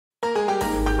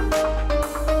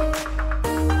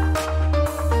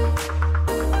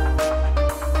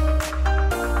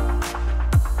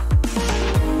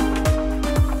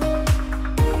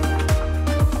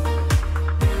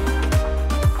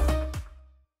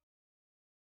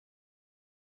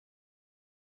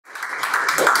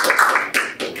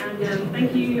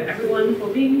thank you everyone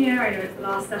for being here. I know it's the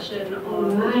last session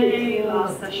of the day,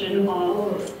 last session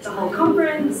of the whole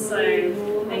conference,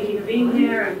 so thank you for being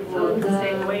here and for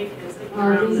staying awake and sticking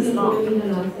around this long.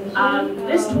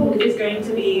 This talk is going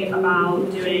to be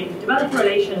about doing developer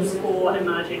relations for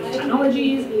emerging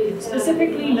technologies,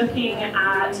 specifically looking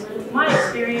at my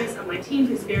experience and my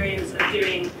team's experience of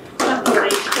doing developer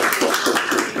relations.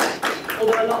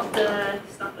 Although a lot of the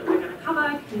stuff that we're going to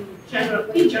cover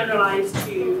can be generalized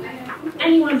to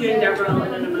anyone doing DevRel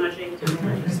in an emerging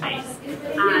technology space.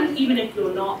 And even if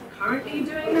you're not currently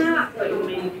doing that, but you're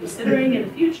maybe considering in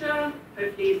the future,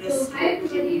 hopefully this will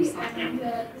give you something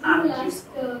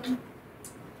useful.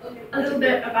 A little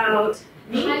bit about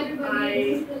me.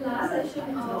 It's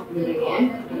not moving on.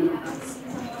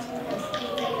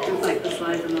 Feels like the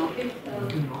slides are not moving.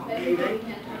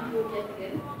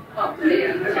 Oh,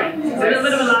 yeah, okay. So a little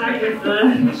bit of a lag with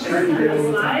the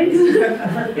slides.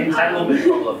 Entitlement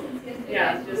problem.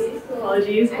 Yeah, just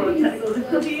apologies for the technical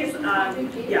difficulties.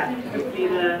 Yeah, hopefully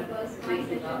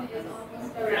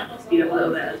speed up a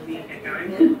little bit as we get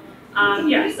going.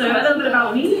 Yeah, so a little bit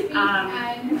about me.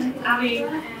 Abby.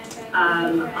 I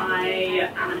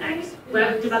am an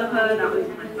ex-web developer. That was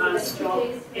my first job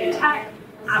in tech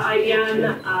at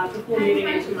IBM before moving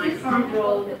into my current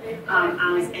role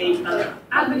as a developer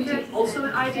advocate, also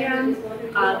at IBM.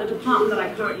 The department that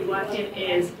I currently work in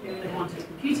is the quantum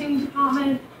computing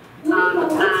department,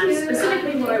 and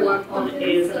specifically what I work on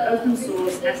is an open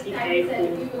source SDK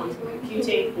for quantum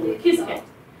computing called Qiskit.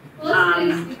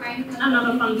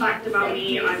 Another fun fact about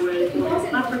me, I was born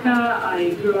in South Africa, I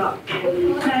grew up in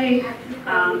the UK,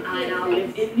 and I now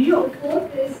live in New York.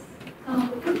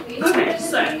 Okay,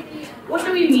 so what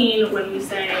do we mean when we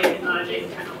say emerging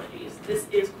technologies? This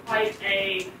is quite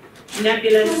a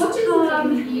nebulous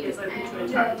term, it's open to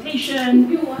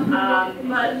interpretation,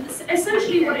 but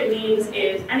essentially what it means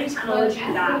is any technology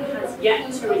that has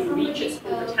yet to really reach its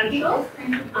full potential.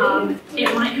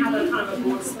 It might have a kind of a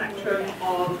broad spectrum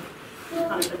of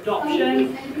kind of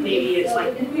adoption. Maybe it's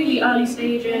like really early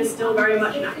stages, still very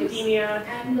much in academia.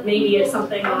 Maybe it's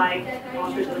something like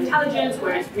artificial intelligence,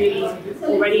 where it's really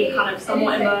already kind of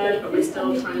somewhat emerged, but we're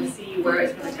still trying to see where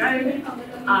it's going to go.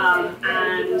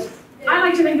 And I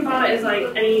like to think about it as like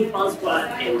any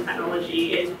buzzword in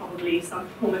technology is probably some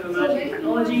form of emerging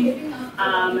technology.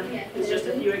 There's just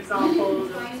a few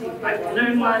examples of some quite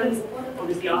well-known ones.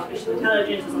 Obviously, artificial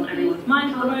intelligence is on everyone's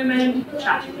mind at the moment.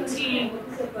 ChatGPT.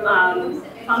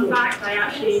 Fun fact, I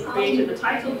actually created the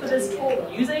title for this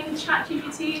talk using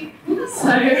ChatGPT.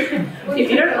 So if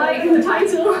you don't like the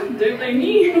title, don't blame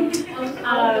me.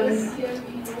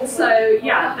 So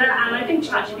yeah, and I think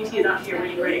ChatGPT is actually a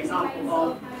really great example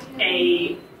of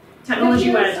a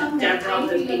technology where DevRel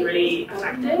has been really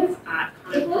effective at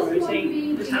kind of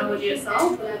promoting the technology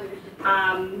itself.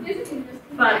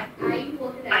 But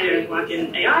I don't work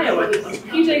in AI, I work in quantum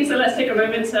computing, so let's take a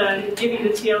moment to give you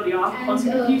the TLDR for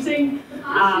quantum computing.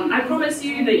 I promise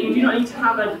you that you do not need to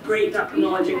have a great depth of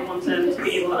knowledge in quantum to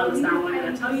be able to understand what I'm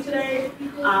going to tell you today.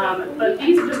 But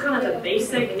these are just kind of the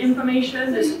basic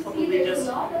information. This is probably just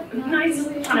nice,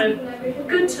 kind of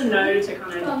good to know to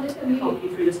kind of help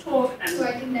you through this talk,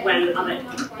 and when other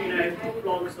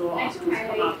blogs or articles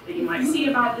come up that you might see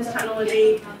about this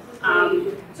technology.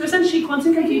 So essentially,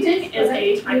 quantum computing is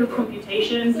a type of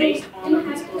computation based on the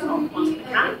principles of quantum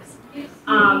mechanics.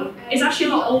 It's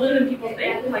actually a lot older than people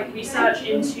think. Like, research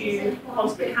into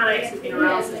quantum mechanics has been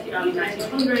around since the early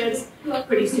 1900s.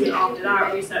 Pretty soon after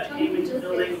that, research came into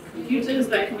building computers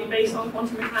that can be based on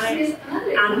quantum mechanics.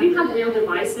 And we've had real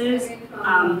devices,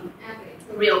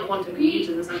 real quantum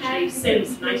computers essentially,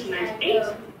 since 1998.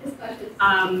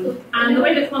 And the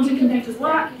way that quantum computers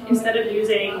work, instead of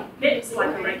using bits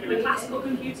like a regular classical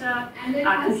computer,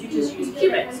 computers use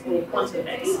qubits or quantum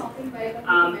bits.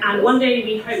 And one day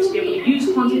we hope to be able to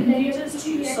use quantum computers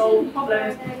to solve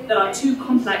problems that are too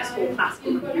complex for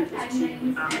classical computers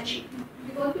to achieve.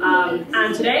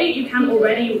 And today you can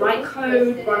already write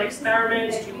code, run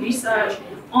experiments, do research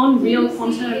on real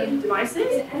quantum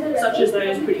devices, such as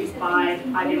those produced by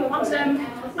IBM Quantum,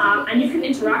 and you can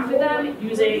interact with them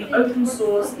using open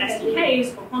source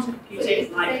SDKs for quantum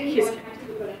computing like Qiskit.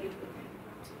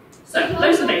 So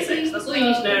those are the basics, that's all you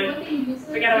need to know.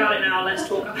 Forget about it now, let's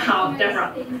talk about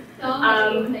DevRel.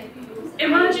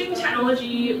 emerging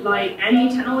technology, like any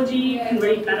technology, can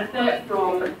really benefit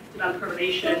from developer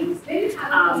relations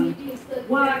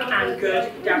work and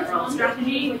good DevRel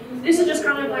strategy. This is just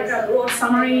kind of like a broad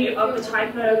summary of the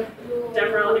type of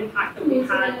DevRel impact that we've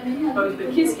had both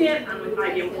with Qiskit and with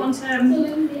IBM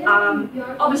Quantum.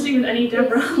 Obviously with any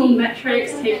DevRel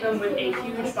metrics, take them with a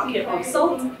huge bucket of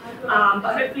salt,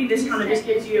 but hopefully this kind of just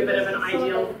gives you a bit of an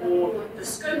idea for the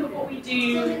scope of what we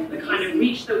do, the kind of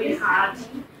reach that we've had,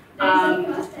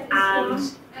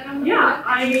 and yeah,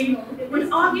 I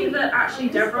would argue that actually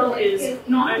DevRel is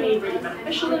not only really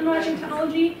beneficial in emerging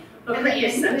technology, but pretty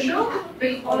essential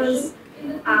because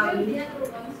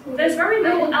there's very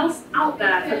little else out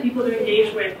there for people to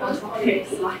engage with on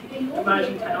topics like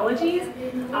emerging technologies.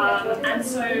 And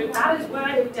so that is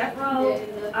where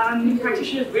DevRel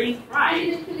practitioners really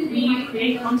thrive. We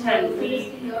create content,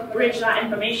 we bridge that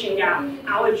information gap.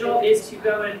 Our job is to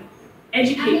go and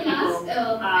educate people,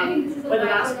 whether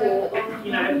that's for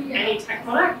any tech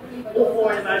product or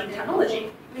for an emerging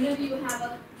technology.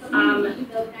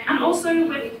 And also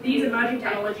with these emerging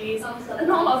technologies, there's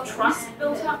not a lot of trust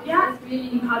built up yet.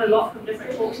 We've had a lot from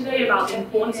different talks today about the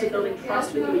importance of building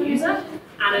trust with your user,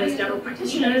 and as DevRel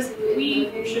practitioners,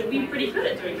 we should be pretty good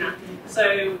at doing that.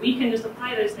 So we can just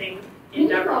apply those things in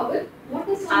DevRel.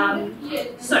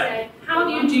 So how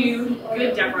do you do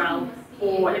good DevRel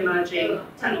for emerging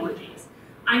technologies?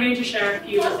 I'm going to share a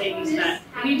few of the things that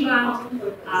we've learned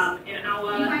in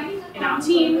our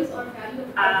team, and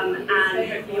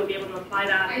hopefully you'll be able to apply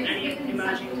that in any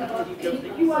emerging technology fields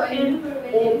that you work in,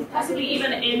 or possibly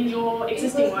even in your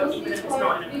existing work, even if it's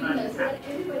not in an emerging tech.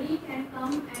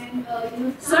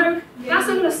 So first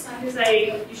I'm going to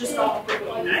say you should start off with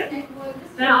what you know.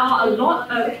 There are a lot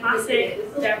of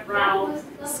classic DevRel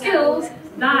skills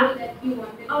that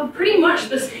are pretty much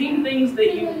the same things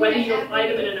that whether you apply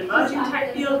them in an emerging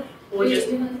tech field or just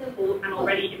an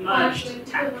already emerged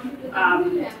tech.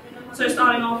 So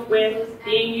starting off with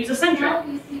being user-centric.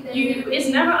 It's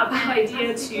never a bad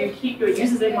idea to keep your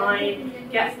users in mind,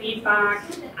 get feedback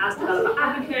as developer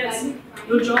advocates.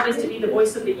 Your job is to be the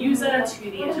voice of the user to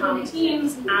the internal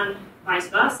teams and vice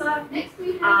versa.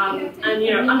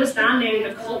 And understanding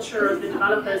the culture of the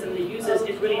developers and the users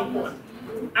is really important.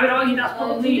 I would argue that's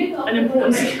probably an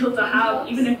important skill to have,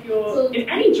 even if you're in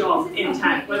any job in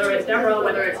tech, whether it's DevRel,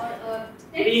 whether it's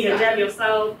being a dev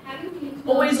yourself.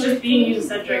 Always just being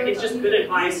user-centric is just good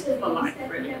advice for life,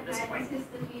 really, at this point.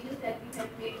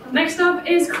 Next up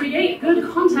is create good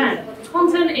content.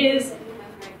 Content is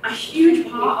a huge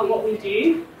part of what we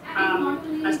do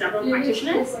as DevRel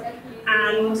practitioners,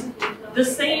 and the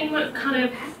same kind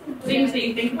of things that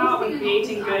you think about when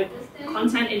creating good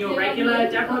content in your regular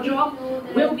DevRel job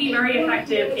will be very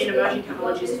effective in emerging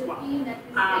technologies as well.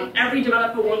 Every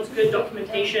developer wants good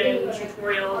documentation,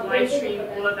 tutorials, live stream,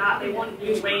 all of that. They want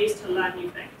new ways to learn new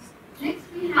things.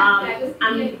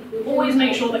 And always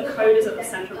make sure that code is at the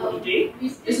center of what you do.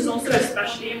 This is also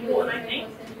especially important, I think,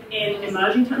 in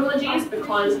emerging technologies,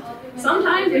 because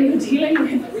sometimes when you're dealing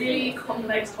with really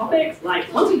complex topics like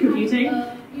quantum computing,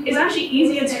 it's actually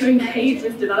easier to engage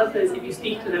with developers if you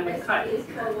speak to them with code.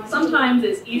 Sometimes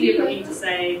it's easier for me to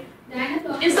say,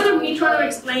 instead of me trying to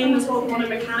explain this whole quantum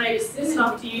mechanics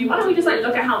stuff to you, why don't we just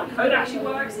look at how the code actually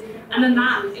works? And then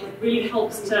that really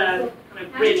helps to kind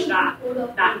of bridge that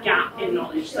gap in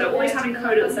knowledge. So always having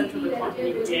code at the center of the content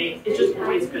you create is just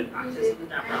always good practice in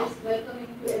DevRel.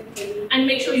 And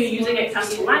make sure you're using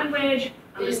accessible language,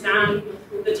 understand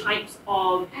the types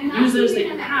of users that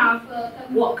you have,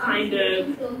 what kind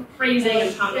of phrasing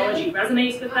and terminology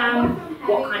resonates with them,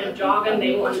 what kind of jargon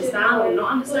they will understand or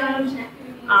not understand.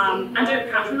 And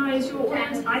don't patronize your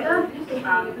audience either.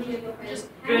 Just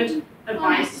good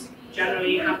advice.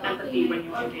 Generally, have empathy when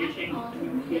you're engaging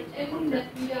and you're creating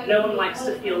content. No one likes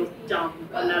to feel dumb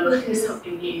when they're learning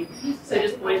something new. So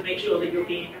just always make sure that you're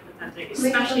being empathetic,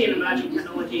 especially in emerging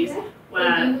technologies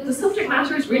where the subject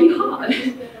matter is really hard.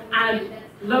 And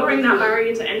lowering that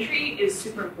barrier to entry is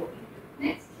super important.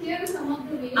 And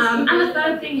the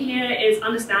third thing here is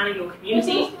understanding your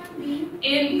community.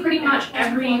 In pretty much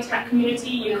every tech community,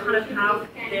 you kind of have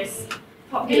this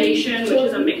population, which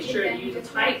is a mixture of user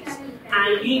types,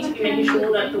 and you need to be making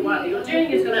sure that the work that you're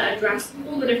doing is going to address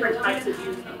all the different types of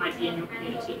users that might be in your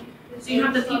community. So you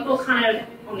have the people kind of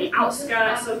on the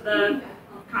outskirts of the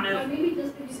kind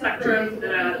of spectrum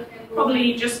that are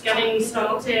probably just getting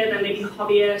started and maybe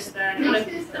hobbyists.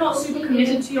 They're not super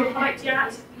committed to your product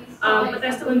yet, but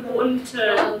they're still important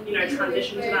to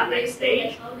transition to that next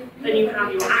stage. Then you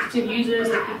have your active users,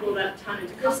 the people that turn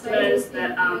into customers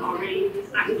that are really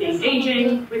actively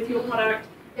engaging with your product.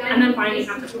 And then finally you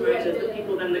have the promoters, the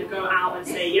people then that go out and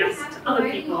say yes to other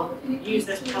people, use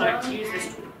this product, use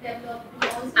this tool.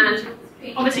 And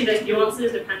obviously there's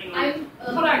nuances depending on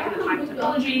the product and the type of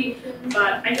technology,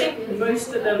 but I think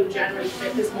most of them generally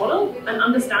fit this model, and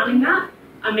understanding that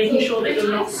and making sure that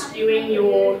you're not skewing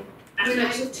your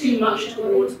efforts too much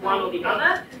towards one or the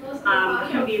other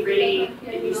can be really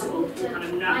useful for kind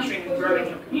of nurturing and growing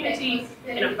your community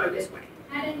in a focused way.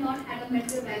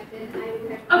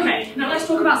 Okay, now let's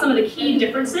talk about some of the key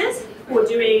differences for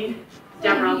doing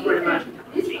DevRel for an emerging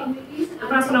technology. The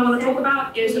first one I want to talk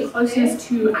about is the closeness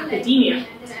to academia.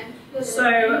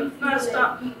 So first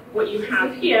up, what you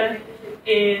have here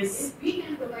is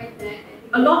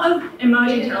a lot of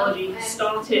emerging technology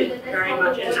started very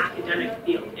much in an academic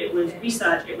field. It was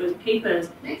research, it was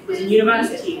papers, it was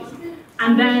universities.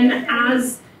 And then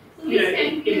as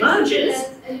it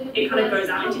emerges, it kind of goes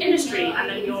out into industry, and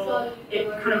then it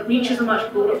kind of reaches a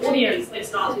much broader audience. It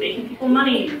starts making people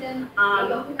money.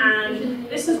 And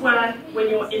this is where, when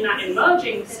you're in that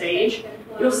emerging stage,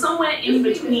 you're somewhere in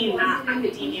between that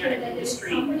academia and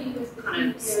industry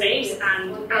kind of space.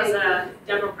 And as a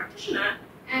DevRel practitioner,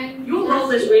 your role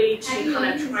is really to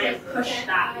kind of try and push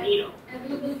that needle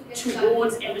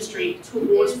towards industry,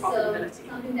 towards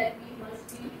profitability.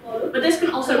 But this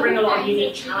can also bring a lot of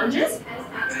unique challenges.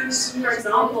 For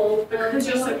example, because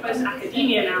you're so close to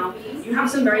academia now, you have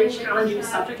some very challenging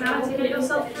subject matter to get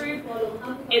yourself through.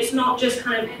 It's not just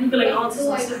kind of Googling answers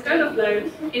on Stack Overflow,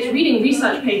 it's reading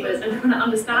research papers and trying to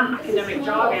understand academic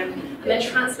jargon and then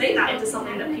translate that into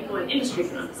something that people in industry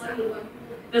can understand.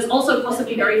 There's also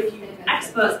possibly very few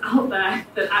experts out there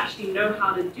that actually know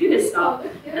how to do this stuff,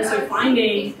 and so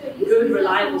finding good,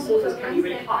 reliable sources can be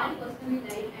really hard.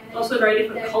 Also a very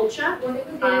different culture.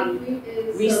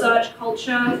 Research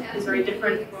culture is very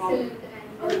different from...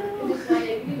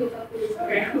 Okay,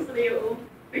 hopefully it will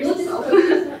fix itself.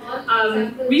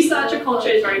 Researcher culture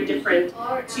is very different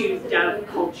to dev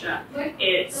culture.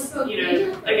 It's,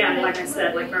 again, like I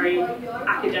said, like very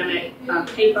academic,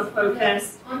 paper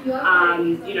focused.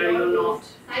 You're not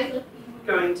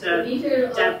going to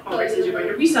dev conferences, you're going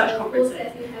to research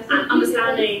conferences, and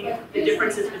understanding the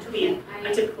differences between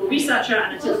a typical researcher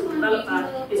and a typical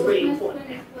developer is really important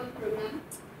here.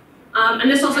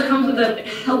 And this also comes with a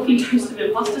healthy dose of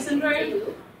imposter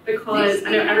syndrome, because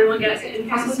I know everyone gets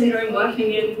imposter syndrome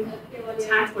working in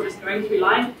tech or just going through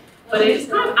life, but it's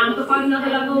kind of amplified on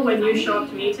another level when you show up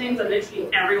to meetings and literally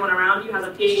everyone around you has a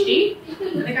PhD.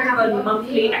 I think I have a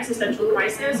monthly existential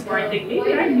crisis where I think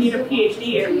maybe I need a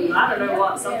PhD in I don't know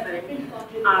what, something.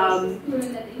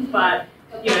 But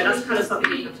that's kind of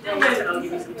something you have to deal with, and I'll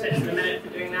give you some tips in a minute for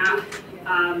doing that.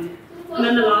 And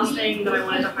then the last thing that I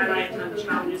wanted to highlight in terms of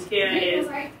challenges here is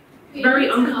very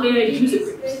unclear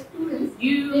user groups.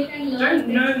 You don't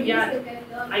know yet,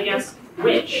 I guess,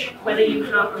 whether you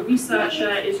have a researcher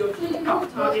is your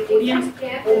target audience,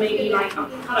 or maybe like a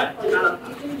product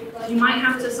developer. You might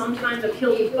have to sometimes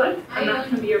appeal to both, and that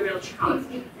can be a real challenge,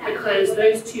 because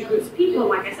those two groups of people,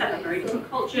 like I said, have very different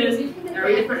cultures,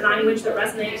 very different language that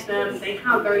resonates them, they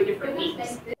have very different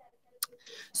needs.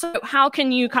 So how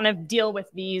can you kind of deal with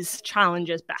these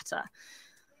challenges better?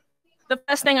 The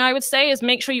first thing I would say is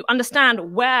make sure you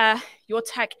understand where your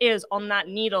tech is on that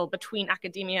needle between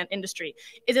academia and industry.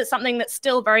 Is it something that's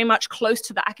still very much close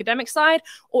to the academic side,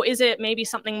 or is it maybe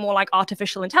something more like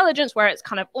artificial intelligence, where it's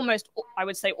kind of almost, I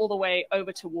would say, all the way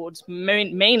over towards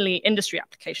mainly industry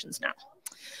applications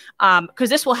now? Because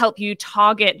this will help you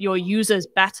target your users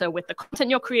better with the content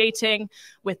you're creating,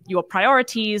 with your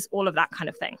priorities, all of that kind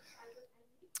of thing.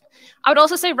 I would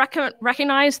also say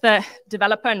recognize that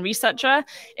developer and researcher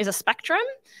is a spectrum.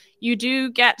 You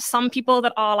do get some people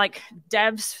that are like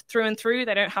devs through and through.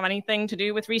 They don't have anything to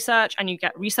do with research. And you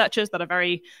get researchers that are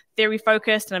very theory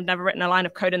focused and have never written a line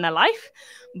of code in their life.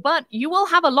 But you will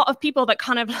have a lot of people that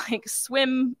kind of like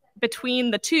swim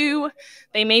between the two.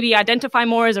 They maybe identify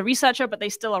more as a researcher, but they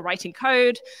still are writing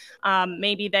code.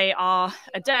 Maybe they are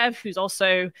a dev who's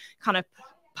also kind of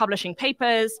publishing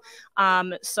papers.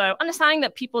 So understanding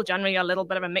that people generally are a little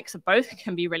bit of a mix of both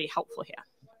can be really helpful here.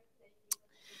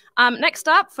 Next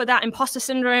up, for that imposter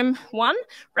syndrome one,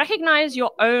 recognize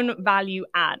your own value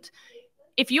add.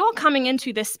 If you're coming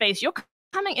into this space, you're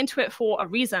coming into it for a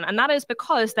reason, and that is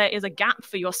because there is a gap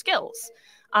for your skills.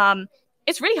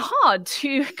 It's really hard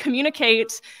to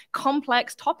communicate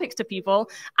complex topics to people,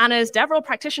 and as DevRel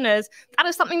practitioners, that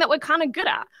is something that we're kind of good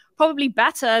at. Probably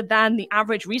better than the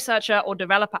average researcher or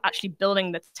developer actually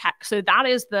building the tech. So that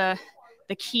is the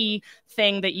key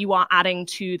thing that you are adding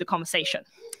to the conversation.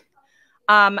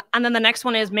 And then the next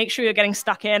one is make sure you're getting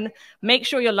stuck in, make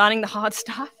sure you're learning the hard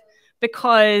stuff,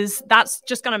 because that's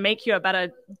just going to make you a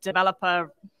better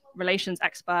developer relations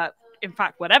expert. In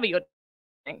fact, whatever you're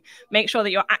doing, make sure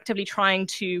that you're actively trying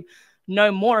to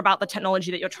know more about the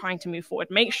technology that you're trying to move forward.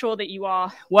 Make sure that you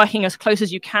are working as close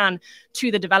as you can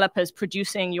to the developers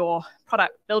producing your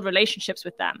product, build relationships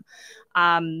with them.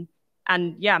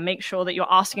 And yeah, make sure that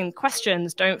you're asking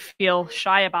questions. Don't feel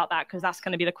shy about that, because that's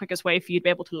going to be the quickest way for you to be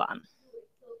able to learn.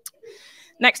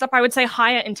 Next up, I would say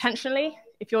hire intentionally.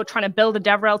 If you're trying to build a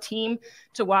DevRel team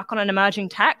to work on an emerging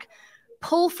tech,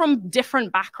 pull from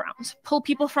different backgrounds. Pull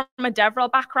people from a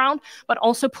DevRel background, but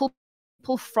also pull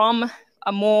people from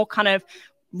a more kind of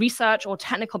research or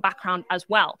technical background as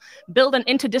well. Build an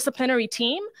interdisciplinary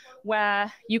team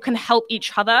where you can help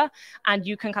each other and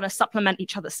you can kind of supplement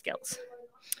each other's skills.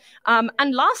 And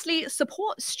lastly,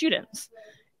 support students.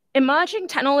 Emerging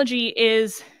technology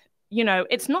is,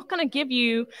 it's not going to give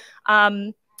you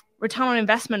return on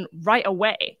investment right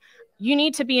away. You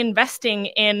need to be investing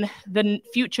in the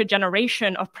future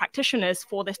generation of practitioners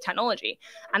for this technology.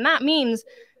 And that means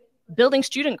building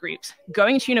student groups,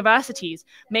 going to universities,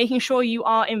 making sure you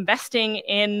are investing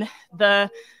in the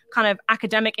kind of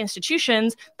academic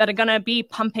institutions that are going to be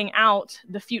pumping out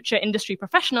the future industry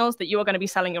professionals that you are going to be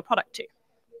selling your product to.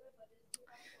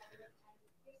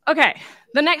 Okay,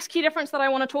 the next key difference that I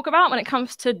want to talk about when it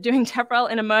comes to doing DevRel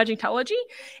in emerging technology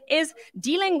is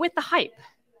dealing with the hype.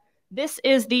 This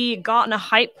is the Gartner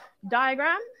hype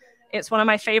diagram. It's one of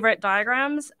my favorite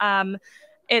diagrams.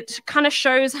 It kind of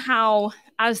shows how,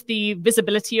 as the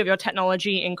visibility of your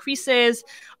technology increases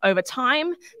over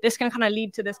time, this can kind of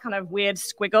lead to this kind of weird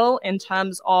squiggle in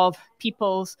terms of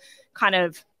people's kind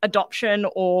of adoption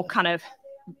or kind of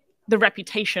the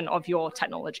reputation of your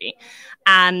technology.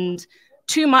 And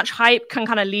too much hype can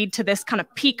kind of lead to this kind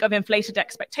of peak of inflated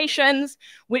expectations,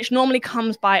 which normally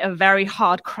comes by a very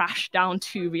hard crash down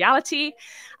to reality.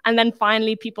 And then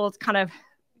finally, people kind of,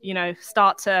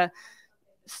 start to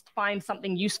find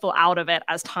something useful out of it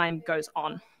as time goes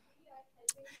on.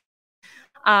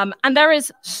 And there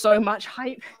is so much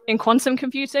hype in quantum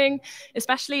computing,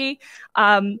 especially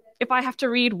if I have to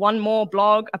read one more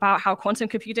blog about how quantum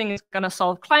computing is going to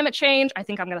solve climate change, I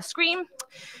think I'm going to scream.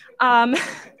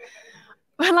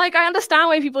 But I understand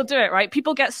why people do it, right?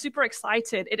 People get super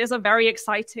excited. It is a very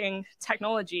exciting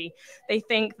technology. They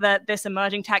think that this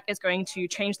emerging tech is going to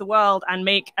change the world and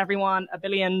make everyone $1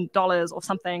 billion or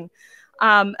something.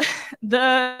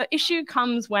 The issue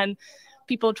comes when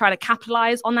people try to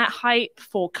capitalize on that hype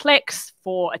for clicks,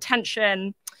 for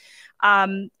attention.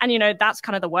 And, that's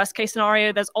kind of the worst case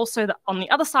scenario. There's also, on the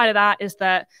other side of that is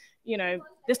that,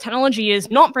 this technology is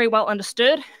not very well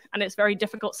understood and it's very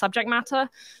difficult subject matter.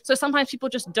 So sometimes people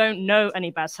just don't know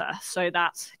any better. So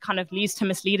that kind of leads to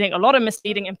a lot of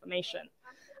misleading information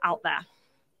out there.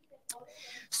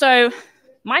 So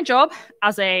my job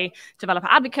as a developer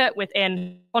advocate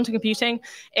within quantum computing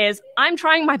is I'm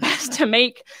trying my best to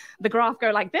make the graph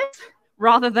go like this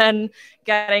rather than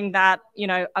getting that,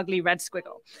 ugly red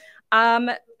squiggle.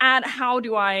 And how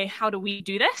do we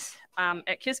do this?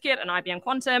 At Qiskit and IBM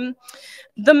Quantum,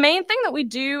 the main thing that we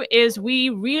do is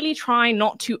we really try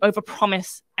not to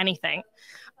overpromise anything,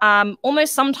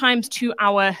 almost sometimes to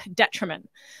our detriment.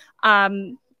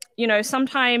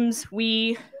 Sometimes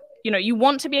you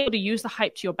want to be able to use the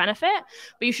hype to your benefit,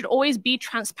 but you should always be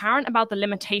transparent about the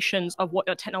limitations of what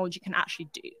your technology can actually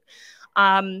do.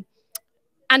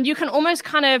 And you can almost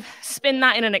kind of spin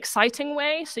that in an exciting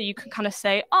way. So you can kind of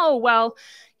say, oh, well,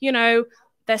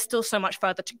 there's still so much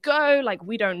further to go.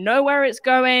 We don't know where it's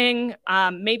going.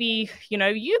 Maybe,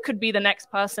 you could be the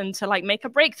next person to make a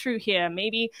breakthrough here.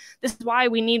 Maybe this is why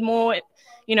we need more,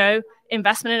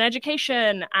 investment in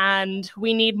education, and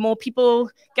we need more people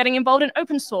getting involved in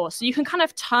open source. So you can kind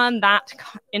of turn that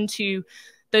into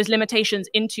those limitations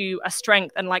into a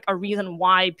strength and a reason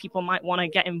why people might want to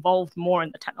get involved more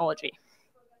in the technology.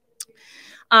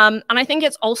 And I think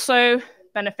it's also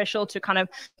beneficial to kind of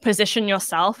position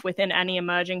yourself within any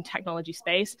emerging technology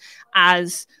space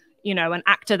as, an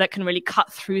actor that can really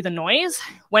cut through the noise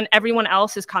when everyone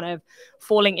else is kind of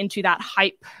falling into that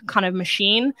hype kind of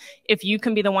machine. If you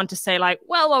can be the one to say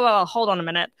well, hold on a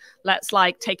minute, let's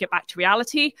take it back to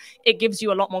reality, it gives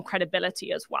you a lot more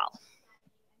credibility as well.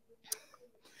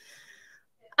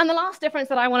 And the last difference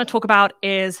that I want to talk about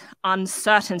is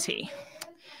uncertainty.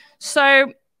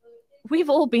 So we've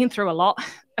all been through a lot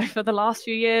over the last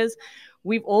few years.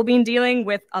 We've all been dealing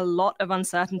with a lot of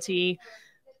uncertainty,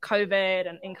 COVID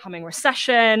and incoming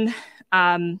recession.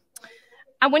 And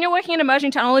when you're working in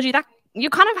emerging technology, that you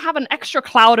kind of have an extra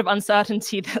cloud of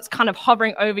uncertainty that's kind of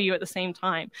hovering over you at the same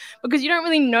time, because you don't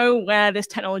really know where this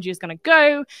technology is going to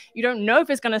go. You don't know if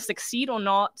it's going to succeed or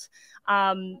not.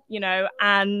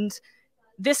 and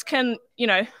this can,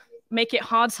 make it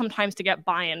hard sometimes to get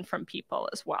buy-in from people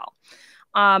as well.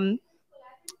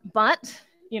 But,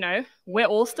 we're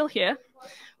all still here.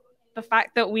 The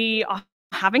fact that we are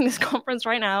having this conference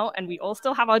right now and we all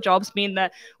still have our jobs mean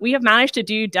that we have managed to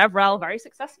do DevRel very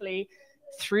successfully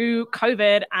through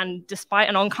COVID, and despite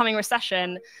an oncoming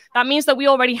recession. That means that we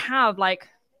already have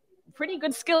pretty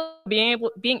good skill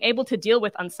being able to deal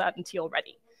with uncertainty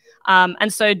already.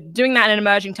 And so doing that in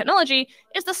emerging technology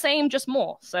is the same, just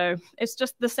more. So it's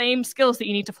just the same skills that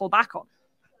you need to fall back on.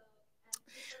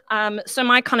 So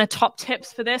my kind of top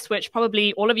tips for this, which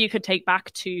probably all of you could take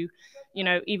back to,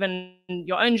 even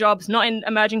your own jobs, not in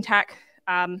emerging tech.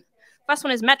 First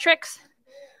one is metrics.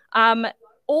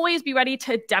 Always be ready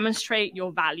to demonstrate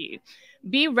your value.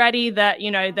 Be ready that,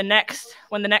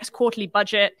 when the next quarterly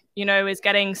budget, is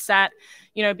getting set,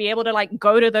 be able to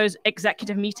go to those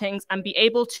executive meetings and be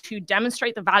able to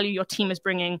demonstrate the value your team is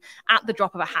bringing at the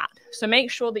drop of a hat. So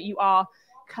make sure that you are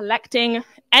collecting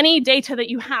any data that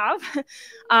you have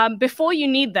before you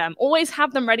need them. Always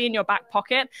have them ready in your back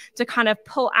pocket to kind of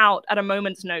pull out at a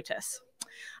moment's notice.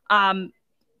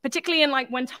 Particularly in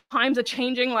when times are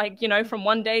changing, from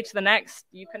one day to the next,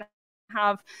 you can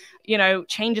have,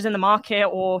 changes in the market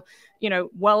or,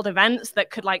 world events that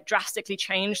could drastically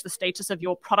change the status of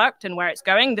your product and where it's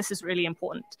going. This is really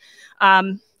important.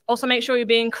 Also, make sure you're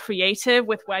being creative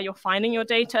with where you're finding your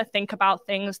data. Think about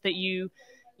things that you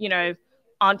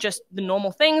aren't just the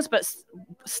normal things, but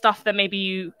stuff that maybe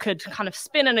you could kind of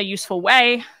spin in a useful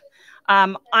way.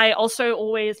 I also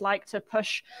always like to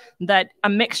push that a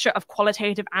mixture of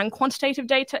qualitative and quantitative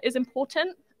data is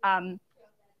important.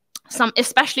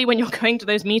 Especially when you're going to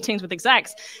those meetings with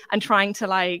execs and trying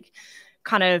to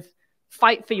kind of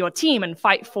fight for your team and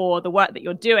fight for the work that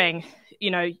you're doing.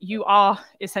 You are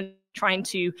essentially trying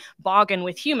to bargain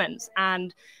with humans.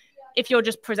 And if you're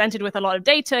just presented with a lot of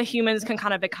data, humans can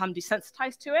kind of become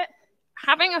desensitized to it.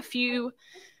 Having a few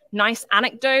nice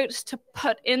anecdotes to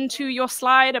put into your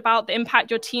slide about the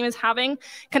impact your team is having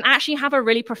can actually have a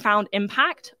really profound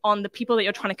impact on the people that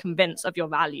you're trying to convince of your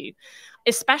value,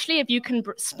 especially if you can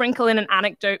sprinkle in an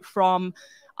anecdote from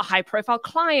a high-profile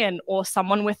client or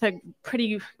someone with a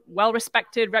pretty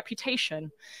well-respected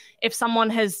reputation. If someone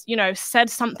has, said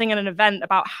something at an event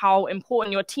about how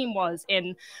important your team was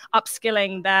in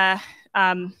upskilling their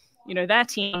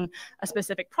team on a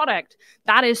specific product,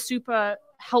 that is super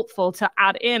helpful to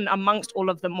add in amongst all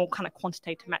of the more kind of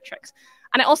quantitative metrics.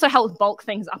 And it also helps bulk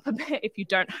things up a bit if you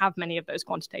don't have many of those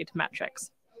quantitative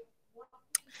metrics.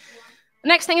 The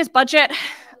next thing is budget.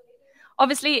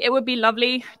 Obviously, it would be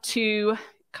lovely to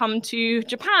come to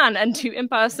Japan and do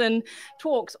in-person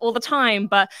talks all the time.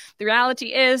 But the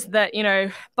reality is that,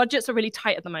 budgets are really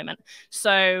tight at the moment.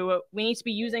 So we need to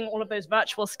be using all of those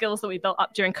virtual skills that we built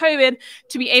up during COVID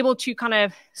to be able to kind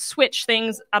of switch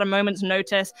things at a moment's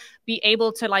notice, be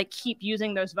able to keep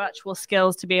using those virtual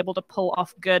skills to be able to pull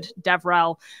off good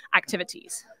DevRel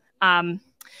activities. And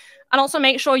also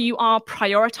make sure you are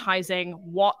prioritizing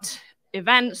what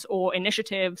events or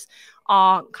initiatives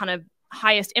are kind of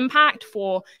highest impact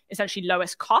for essentially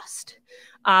lowest cost,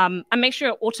 and make sure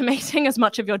you're automating as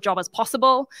much of your job as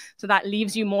possible. So that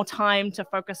leaves you more time to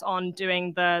focus on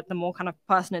doing the more kind of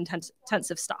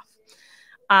person-intensive stuff.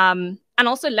 And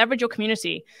also leverage your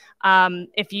community.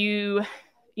 If you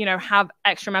have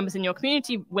extra members in your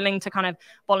community willing to kind of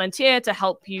volunteer to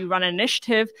help you run an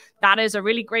initiative, that is a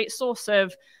really great source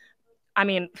of,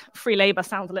 free labor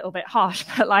sounds a little bit harsh,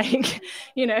 but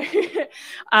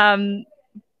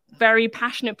very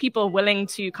passionate people willing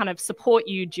to kind of support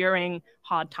you during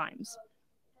hard times.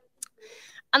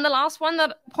 And the last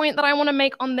point that I want to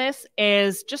make on this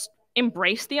is just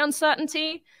embrace the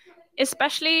uncertainty,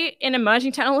 especially in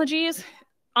emerging technologies.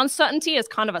 Uncertainty is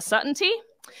kind of a certainty.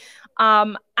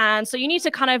 And so you need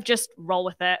to kind of just roll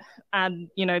with it. And,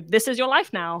 this is your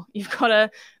life now. You've got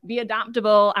to be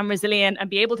adaptable and resilient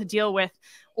and be able to deal with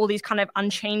all these kind of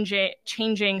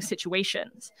changing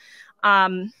situations.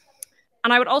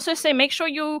 And I would also say, make sure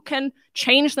you can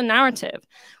change the narrative.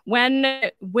 When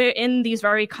we're in these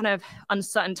very kind of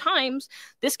uncertain times,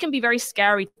 this can be very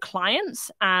scary to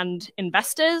clients and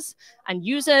investors and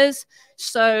users.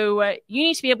 So you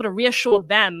need to be able to reassure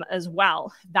them as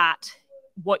well that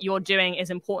what you're doing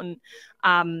is important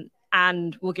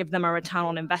and will give them a return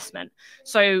on investment.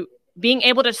 So being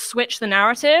able to switch the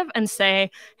narrative and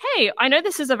say, hey, I know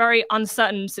this is a very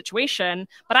uncertain situation,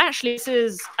 but actually this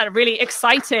is a really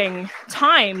exciting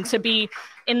time to be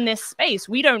in this space.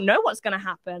 We don't know what's going to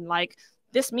happen.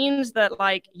 This means that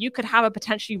you could have a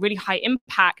potentially really high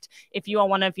impact if you are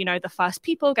one of, the first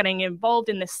people getting involved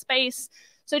in this space.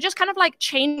 So just kind of like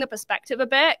changing the perspective a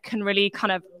bit can really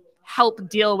kind of help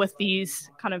deal with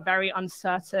these kind of very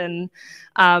uncertain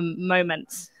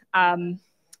moments. And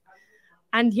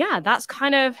yeah, that's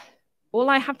kind of all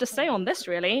I have to say on this,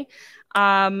 really.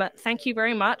 Thank you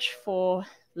very much for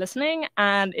listening.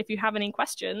 And if you have any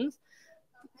questions,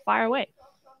 fire away.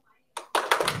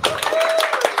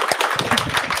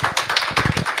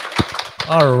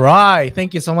 All right.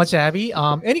 Thank you so much, Abby.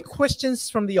 Any questions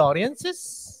from the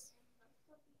audiences?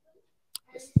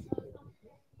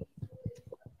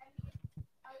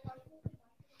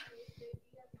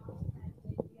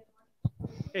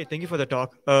 Hey, thank you for the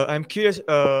talk. I'm curious,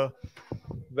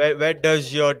 where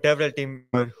does your DevRel team,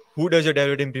 who does your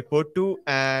DevRel team report to,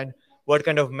 and what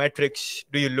kind of metrics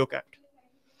do you look at?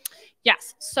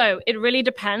 Yes, so it really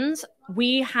depends.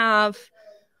 We have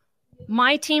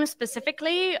my team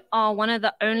specifically are one of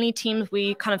the only teams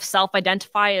we kind of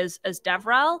self-identify as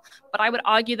DevRel, but I would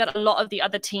argue that a lot of the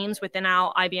other teams within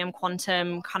our IBM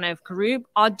Quantum kind of group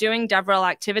are doing DevRel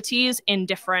activities in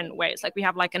different ways. Like we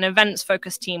have like an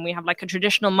events-focused team, we have like a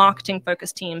traditional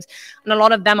marketing-focused teams, and a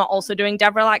lot of them are also doing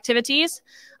DevRel activities.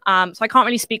 So I can't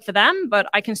really speak for them, but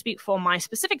I can speak for my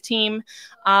specific team.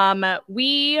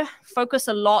 We focus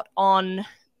a lot on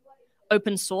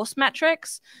open source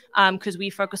metrics because we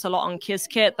focus a lot on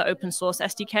Qiskit, the open source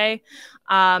SDK.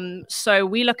 So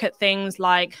we look at things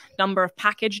like number of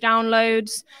package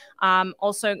downloads,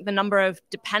 also the number of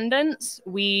dependents.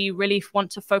 We really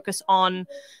want to focus on,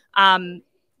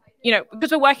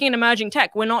 because we're working in emerging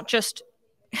tech, we're not just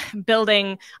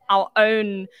building our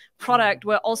own product,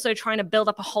 we're also trying to build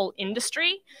up a whole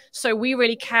industry. So we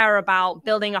really care about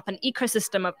building up an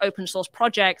ecosystem of open source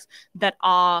projects that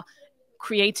are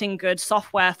creating good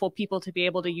software for people to be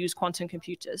able to use quantum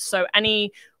computers. So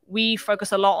we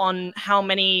focus a lot on how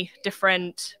many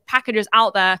different packages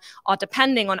out there are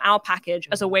depending on our package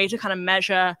as a way to kind of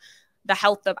measure the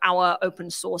health of our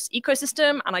open source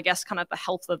ecosystem and I guess kind of the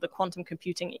health of the quantum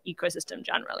computing ecosystem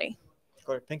generally.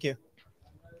 Good, thank you.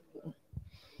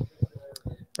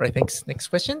 All right, thanks. Next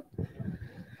question.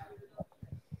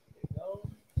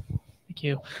 Thank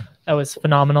you. That was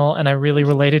phenomenal, and I really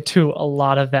related to a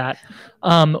lot of that.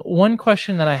 One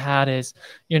question that I had is,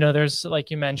 there's,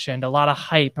 like you mentioned, a lot of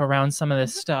hype around some of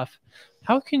this stuff.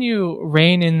 How can you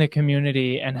rein in the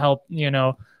community and help,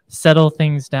 settle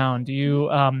things down? Do you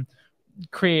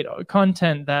create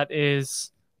content that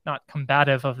is not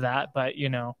combative of that, but,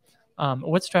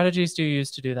 what strategies do you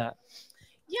use to do that?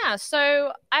 Yeah,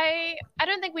 so I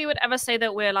don't think we would ever say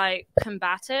that we're like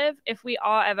combative. If we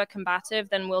are ever combative,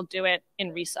 then we'll do it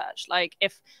in research. Like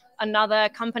if another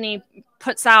company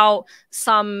puts out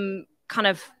some kind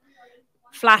of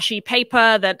flashy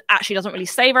paper that actually doesn't really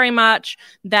say very much,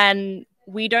 then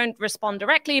we don't respond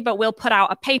directly, but we'll put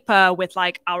out a paper with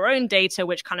like our own data,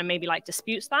 which kind of maybe like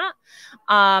disputes that.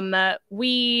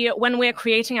 When we're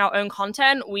creating our own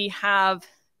content, we have,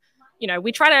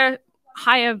 we try to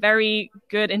hire very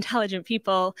good, intelligent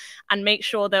people and make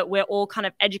sure that we're all kind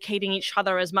of educating each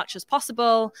other as much as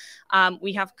possible.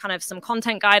 We have kind of some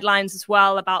content guidelines as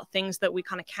well about things that we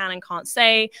kind of can and can't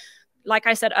say. Like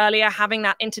I said earlier, having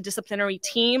that interdisciplinary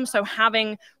team, so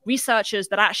having researchers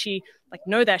that actually like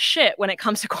know their shit when it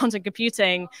comes to quantum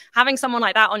computing, having someone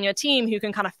like that on your team who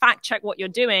can kind of fact check what you're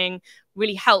doing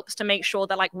really helps to make sure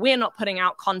that like we're not putting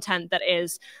out content that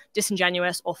is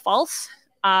disingenuous or false.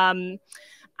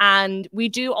 And we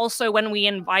do also, when we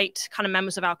invite kind of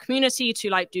members of our community to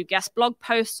like do guest blog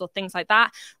posts or things like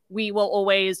that, we will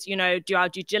always, do our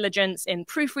due diligence in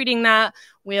proofreading that.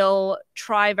 We'll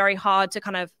try very hard to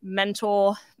kind of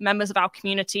mentor members of our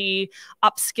community,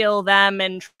 upskill them,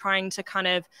 and trying to kind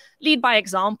of lead by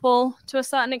example to a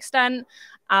certain extent.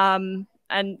 And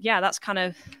yeah, that's kind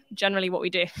of generally what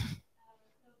we do.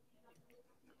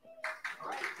 All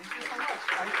right, thank you so much.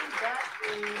 I think that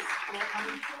is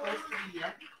coming close to the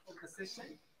end of the session.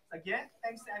 Again,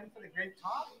 thanks to Abby for the great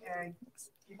talk, and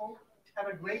people have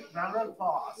a great round of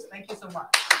applause. Thank you so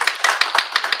much.